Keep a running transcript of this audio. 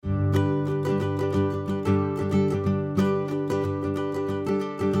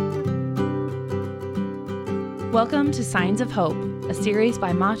Welcome to Signs of Hope, a series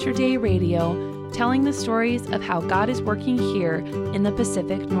by Mater Dei Radio, telling the stories of how God is working here in the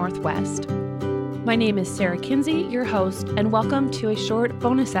Pacific Northwest. My name is Sarah Kinsey, your host, and welcome to a short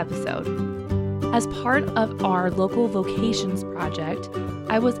bonus episode. As part of our local vocations project,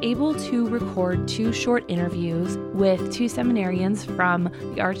 I was able to record 2 short interviews with 2 seminarians from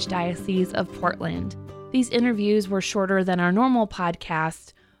the Archdiocese of Portland. These interviews were shorter than our normal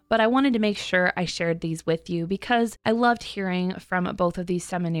podcast, but I wanted to make sure I shared these with you because I loved hearing from both of these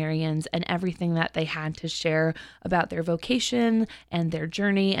seminarians and everything that they had to share about their vocation and their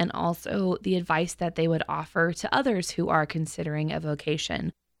journey, and also the advice that they would offer to others who are considering a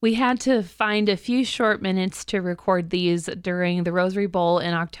vocation. We had to find a few short minutes to record these during the Rosary Bowl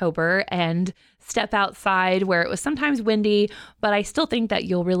in October and step outside where it was sometimes windy, but I still think that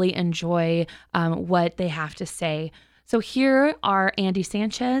you'll really enjoy what they have to say. So here are Andy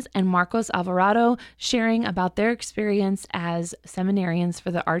Sanchez and Marcos Alvarado sharing about their experience as seminarians for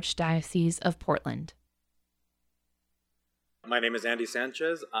the Archdiocese of Portland. My name is Andy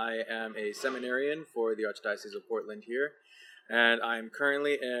Sanchez. I am a seminarian for the Archdiocese of Portland here, and I'm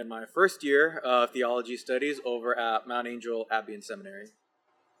currently in my first year of theology studies over at Mount Angel Abbey and Seminary.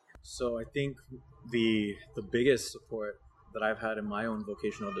 So I think the biggest support that I've had in my own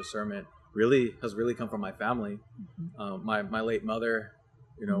vocational discernment has really come from my family. My late mother,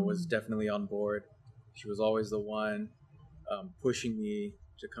 was definitely on board. She was always the one pushing me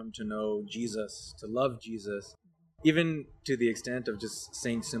to come to know Jesus, to love Jesus, even to the extent of just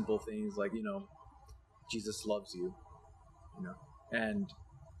saying simple things like, Jesus loves you, and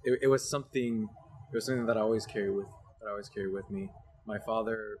it was something that I always carry with me. My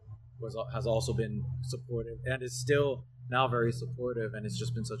father has also been supportive and is still now very supportive, and it's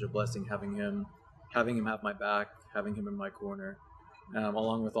just been such a blessing having him have my back, having him in my corner,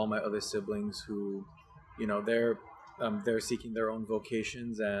 along with all my other siblings who, they're seeking their own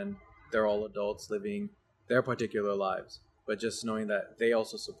vocations, and they're all adults living their particular lives, but just knowing that they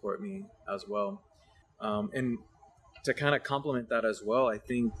also support me as well. And to kind of complement that as well, I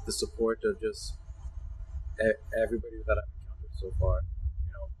think the support of just everybody that I've encountered so far.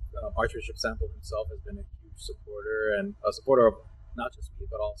 Archbishop Sample himself has been a huge supporter, and a supporter of not just me,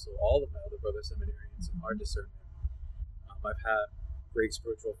 but also all of my other brother seminarians in our discernment. I've had great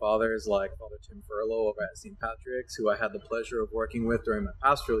spiritual fathers like Father Tim Furlow over at St. Patrick's, who I had the pleasure of working with during my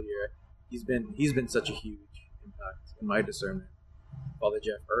pastoral year. He's been such a huge impact in my discernment. Father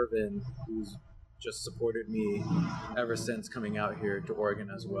Jeff Irvin, who's just supported me ever since coming out here to Oregon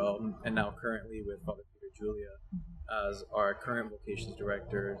as well, and now currently with Father Peter Julia as our current vocations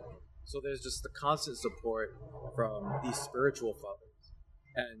director. So there's just the constant support from these spiritual fathers,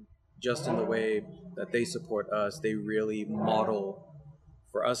 and just in the way that they support us, they really model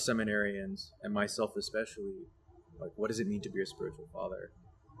for us seminarians, and myself especially, like, what does it mean to be a spiritual father?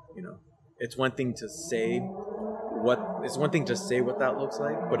 It's one thing to say what that looks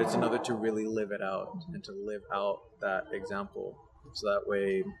like, but it's another to really live it out and to live out that example, so that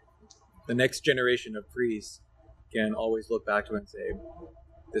way the next generation of priests can always look back to it and say,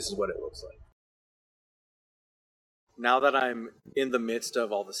 this is what it looks like. Now that I'm in the midst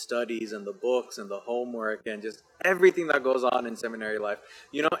of all the studies and the books and the homework and just everything that goes on in seminary life,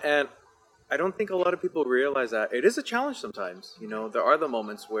 and I don't think a lot of people realize that it is a challenge sometimes. There are the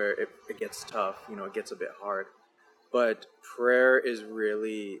moments where it gets tough, it gets a bit hard. But prayer is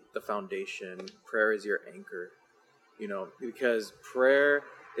really the foundation. Prayer is your anchor, because prayer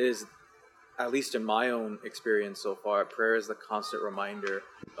is, at least in my own experience so far, prayer is the constant reminder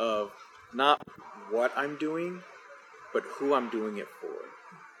of not what I'm doing, but who I'm doing it for.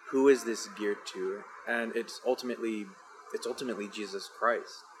 Who is this geared to? And it's ultimately Jesus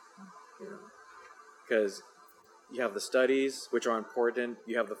Christ. Because you have the studies, which are important.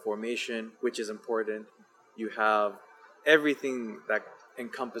 You have the formation, which is important. You have everything that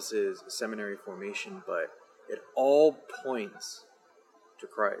encompasses seminary formation, but it all points to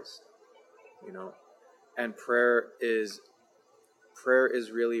Christ. And prayer is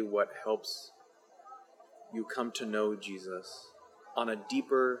really what helps you come to know Jesus on a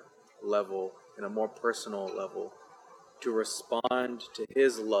deeper level, in a more personal level, to respond to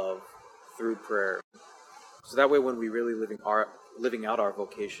his love through prayer. So that way, when we really living out our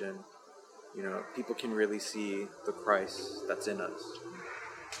vocation, people can really see the Christ that's in us.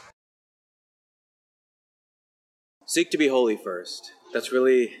 Seek to be holy first. That's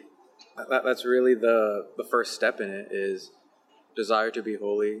really the first step in it, is desire to be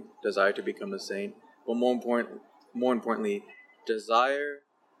holy, desire to become a saint, but more importantly, desire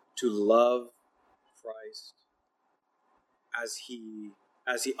to love Christ as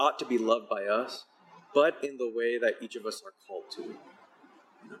he ought to be loved by us, but in the way that each of us are called to.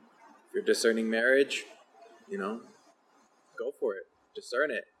 If you're discerning marriage, go for it.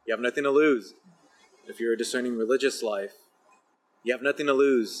 Discern it. You have nothing to lose. If you're discerning religious life, you have nothing to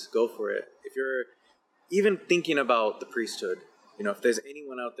lose. Go for it. If you're even thinking about the priesthood, if there's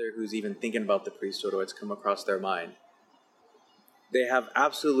anyone out there who's even thinking about the priesthood or it's come across their mind, they have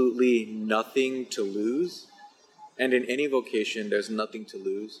absolutely nothing to lose. And in any vocation, there's nothing to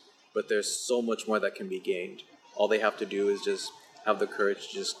lose, but there's so much more that can be gained. All they have to do is just have the courage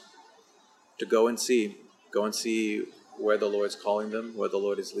just to go and see where the Lord's calling them, where the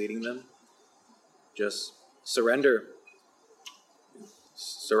Lord is leading them. Just surrender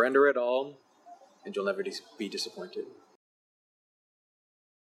it all, and you'll never be disappointed.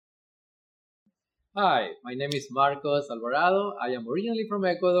 Hi, my name is Marcos Alvarado. I am originally from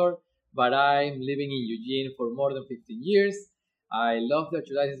Ecuador, but I'm living in Eugene for more than 15 years. I love the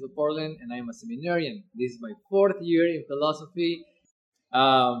Archdiocese of Portland, and I'm a seminarian. This is my 4th year in philosophy.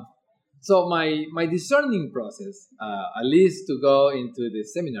 So my discerning process, at least to go into the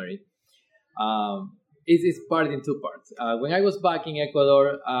seminary, is parted in 2 parts. When I was back in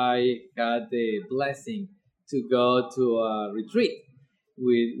Ecuador, I had the blessing to go to a retreat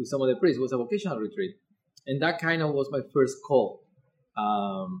with some of the priests. It was a vocational retreat, and that kind of was my first call.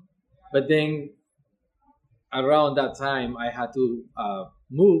 But then around that time, I had to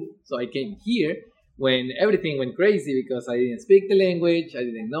move, so I came here when everything went crazy because I didn't speak the language, I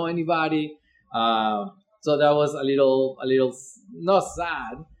didn't know anybody. So that was a little not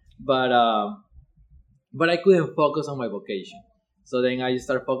sad, but I couldn't focus on my vocation. So then I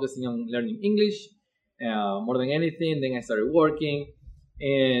started focusing on learning English more than anything. Then I started working.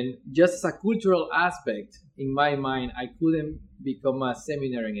 And just as a cultural aspect, in my mind, I couldn't become a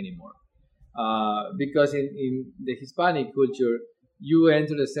seminarian anymore. Because in the Hispanic culture, you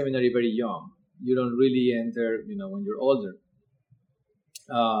enter the seminary very young. You don't really enter, when you're older.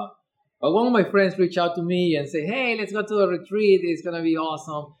 But one of my friends reached out to me and said, hey, let's go to a retreat. It's going to be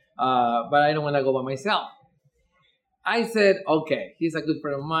awesome. But I don't want to go by myself. I said, okay, he's a good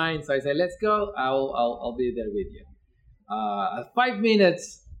friend of mine. So I said, let's go. I'll be there with you. 5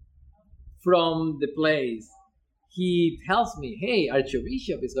 minutes from the place, he tells me, hey,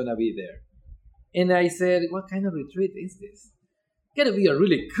 Archbishop is going to be there. And I said, what kind of retreat is this? It's going to be a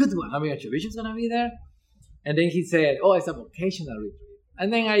really good one. I mean, Archbishop's going to be there. And then he said, oh, it's a vocational retreat.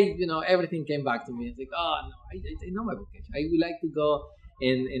 And then everything came back to me. It's like, oh, no, I know my vocation. I would like to go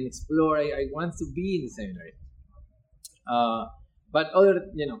and explore. I want to be in the seminary. But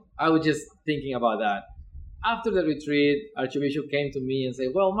I was just thinking about that. After the retreat, Archbishop came to me and said,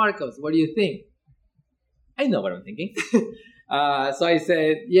 well, Marcos, what do you think? I know what I'm thinking. So I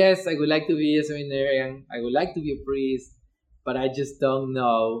said, yes, I would like to be a seminarian. I would like to be a priest, but I just don't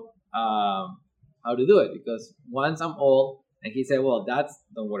know how to do it because once I'm old, and he said, well,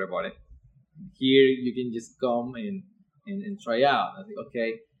 don't worry about it. Here you can just come and try out. I was like,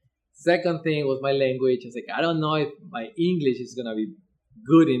 okay. Second thing was my language. I was like, I don't know if my English is going to be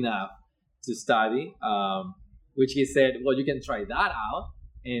good enough to study, which he said, well, you can try that out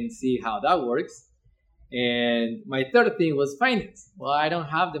and see how that works. And my third thing was finance. Well, I don't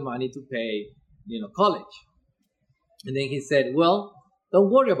have the money to pay, college. And then he said, well, don't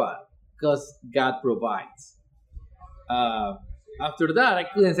worry about it because God provides. After that, I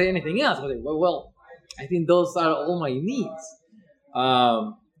couldn't say anything else. I was like, well, I think those are all my needs.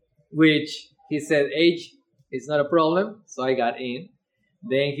 Which he said, age is not a problem. So I got in.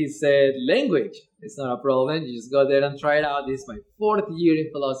 Then he said, language, it's not a problem. You just go there and try it out. This is my 4th year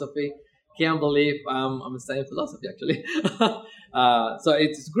in philosophy. Can't believe I'm studying philosophy, actually. So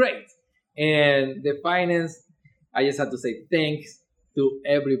it's great. And the finance, I just have to say thanks to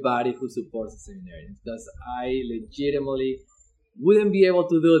everybody who supports the seminarians because I legitimately wouldn't be able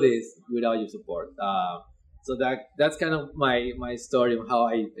to do this without your support. So that's kind of my story of how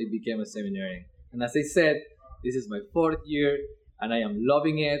I became a seminarian. And as I said, this is my 4th year. And I am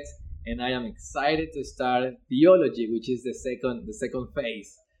loving it, and I am excited to start theology, which is the second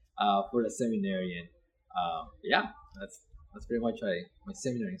phase for a seminarian. That's pretty much my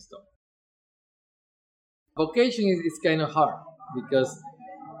seminary story. Vocation is kind of hard because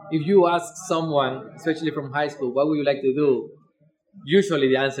if you ask someone, especially from high school, what would you like to do? Usually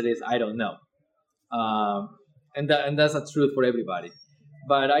the answer is I don't know, and that's a truth for everybody.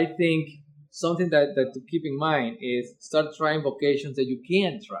 But I think something that to keep in mind is start trying vocations that you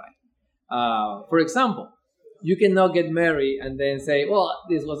can try. For example, you cannot get married and then say, well,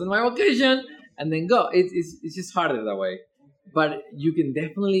 this wasn't my vocation, and then go. It's just harder that way. But you can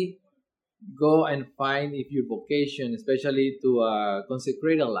definitely go and find if your vocation, especially to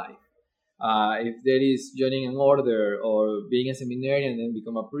consecrate a life, if there is joining an order or being a seminarian and then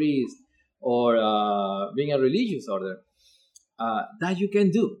become a priest or being a religious order, that you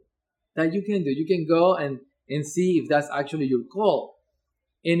can do. You can go and see if that's actually your call.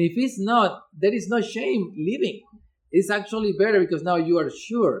 And if it's not, there is no shame leaving. It's actually better because now you are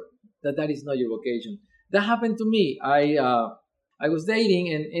sure that that is not your vocation. That happened to me. I was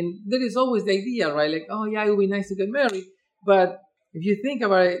dating, and there is always the idea, right? Like, oh yeah, it would be nice to get married. But if you think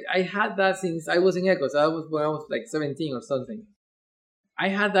about it, I had that since I was in ECHO. So when I was like 17 or something. I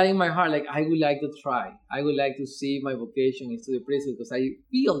had that in my heart, like I would like to try. I would like to see my vocation into the priesthood because I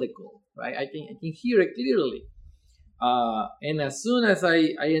feel the call, right? I can hear it clearly. And as soon as I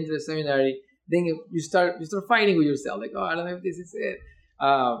enter the seminary, then you start fighting with yourself, like, oh, I don't know if this is it,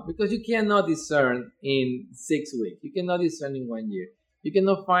 because you cannot discern in 6 weeks. You cannot discern in 1 year. You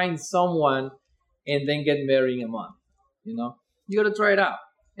cannot find someone and then get married in a month. You got to try it out.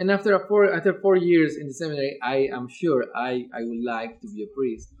 And after 4 years in the seminary, I am sure I would like to be a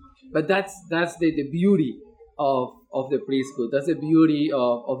priest. But that's the beauty of the priesthood. That's the beauty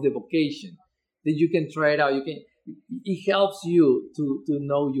of the vocation, that you can try it out. It helps you to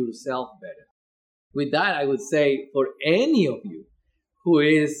know yourself better. With that, I would say for any of you who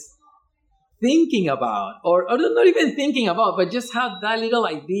is thinking about, or not even thinking about, but just have that little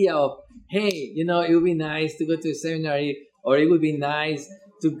idea of, hey, it would be nice to go to a seminary, or it would be nice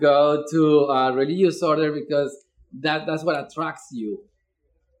to go to a religious order because that's what attracts you.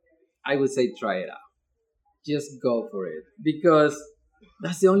 I would say try it out. Just go for it, because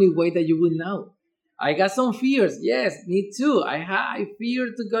that's the only way that you will know. I got some fears. Yes, me too. I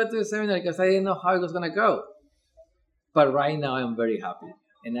feared to go to a seminary because I didn't know how it was going to go. But right now I'm very happy,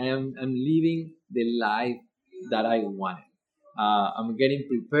 and I'm living the life that I wanted. I'm getting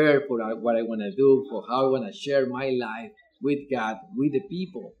prepared for what I want to do, for how I want to share my life with God, with the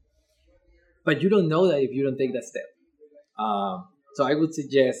people. But you don't know that if you don't take that step. So I would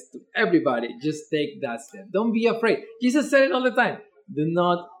suggest to everybody, just take that step. Don't be afraid. Jesus said it all the time. Do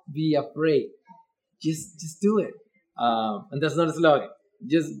not be afraid. Just do it. And that's not a slogan.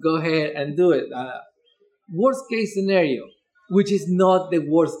 Just go ahead and do it. Worst case scenario, which is not the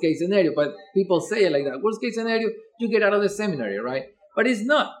worst case scenario, but people say it like that. Worst case scenario, you get out of the seminary, right? But it's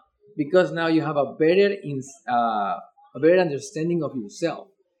not, because now you have a better understanding of yourself,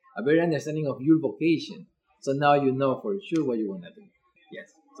 a better understanding of your vocation. So now you know for sure what you want to do.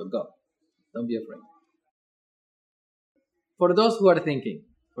 Yes, so go. Don't be afraid. For those who are thinking,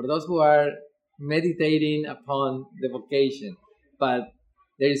 for those who are meditating upon the vocation, but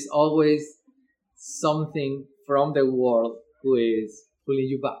there is always something from the world who is pulling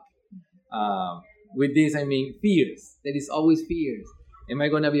you back. With this, I mean fears. There is always fears. Am I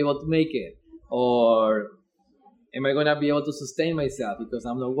going to be able to make it? Or am I going to be able to sustain myself because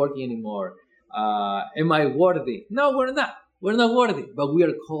I'm not working anymore? Am I worthy? No, we're not. We're not worthy, but we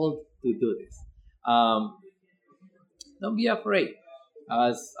are called to do this. Don't be afraid.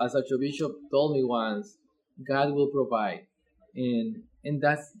 As Archbishop told me once, God will provide. And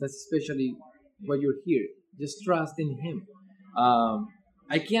that's especially why you're here. Just trust in Him.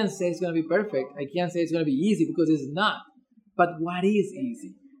 I can't say it's going to be perfect. I can't say it's going to be easy, because it's not. But what is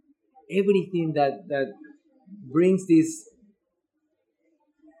easy? Everything that brings this,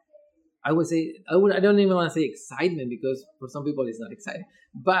 I would say, I don't even want to say excitement, because for some people it's not exciting.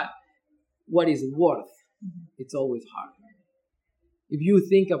 But what is worth, it's always hard. If you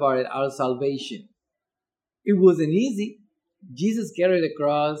think about it, our salvation, it wasn't easy. Jesus carried the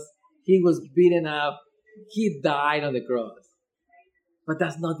cross. He was beaten up. He died on the cross. But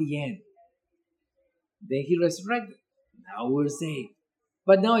that's not the end. Then He resurrected. Now we're saved.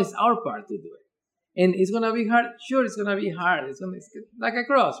 But now it's our part to do it. And it's going to be hard. Sure, it's going to be hard. It's like a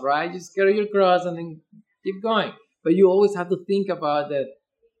cross, right? Just carry your cross and then keep going. But you always have to think about that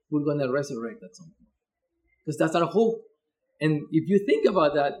we're going to resurrect at some point. Because that's our hope. And if you think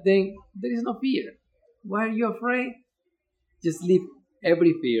about that, then there is no fear. Why are you afraid? Just leave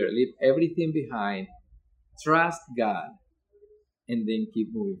every fear, leave everything behind, trust God, and then keep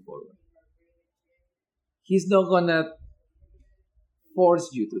moving forward. He's not going to force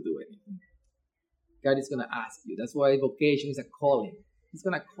you to do anything. God is going to ask you. That's why vocation is a calling. He's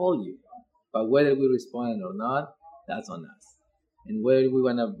going to call you. But whether we respond or not, that's on us. And whether we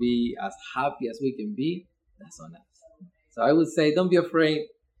want to be as happy as we can be, that's on us. So I would say, don't be afraid.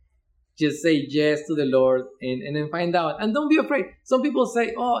 Just say yes to the Lord and then find out. And don't be afraid. Some people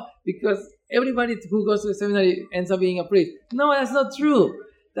say, oh, because everybody who goes to the seminary ends up being a priest. No, that's not true.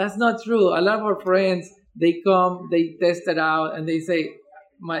 That's not true. A lot of our friends, they come, they test it out, and they say,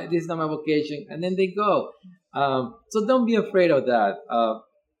 this is not my vocation. And then they go. So don't be afraid of that.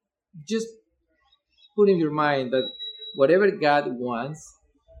 just put in your mind that whatever God wants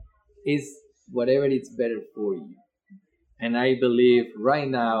is whatever is better for you. And I believe right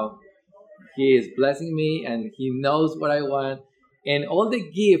now He is blessing me and He knows what I want. And all the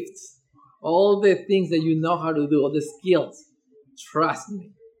gifts, all the things that you know how to do, all the skills, trust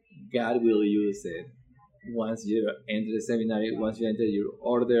me, God will use it once you enter the seminary, once you enter your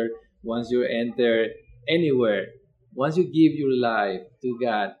order, once you enter anywhere. Once you give your life to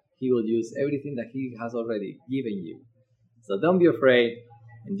God, He will use everything that He has already given you. So don't be afraid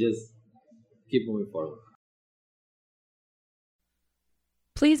and just keep moving forward.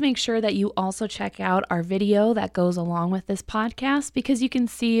 Please make sure that you also check out our video that goes along with this podcast, because you can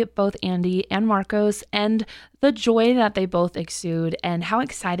see both Andy and Marcos and the joy that they both exude and how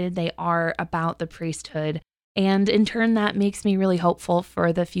excited they are about the priesthood. And in turn, that makes me really hopeful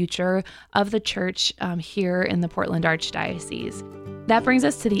for the future of the church here in the Portland Archdiocese. That brings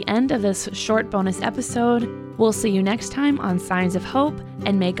us to the end of this short bonus episode. We'll see you next time on Signs of Hope,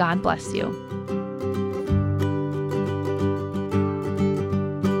 and may God bless you.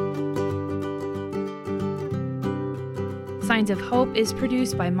 Signs of Hope is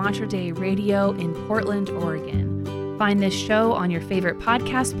produced by Mater Dei Radio in Portland, Oregon. Find this show on your favorite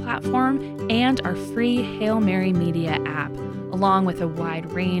podcast platform and our free Hail Mary Media app, along with a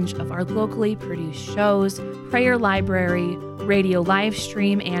wide range of our locally produced shows, prayer library, radio live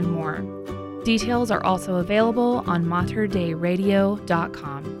stream, and more. Details are also available on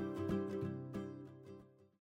materdeiradio.com.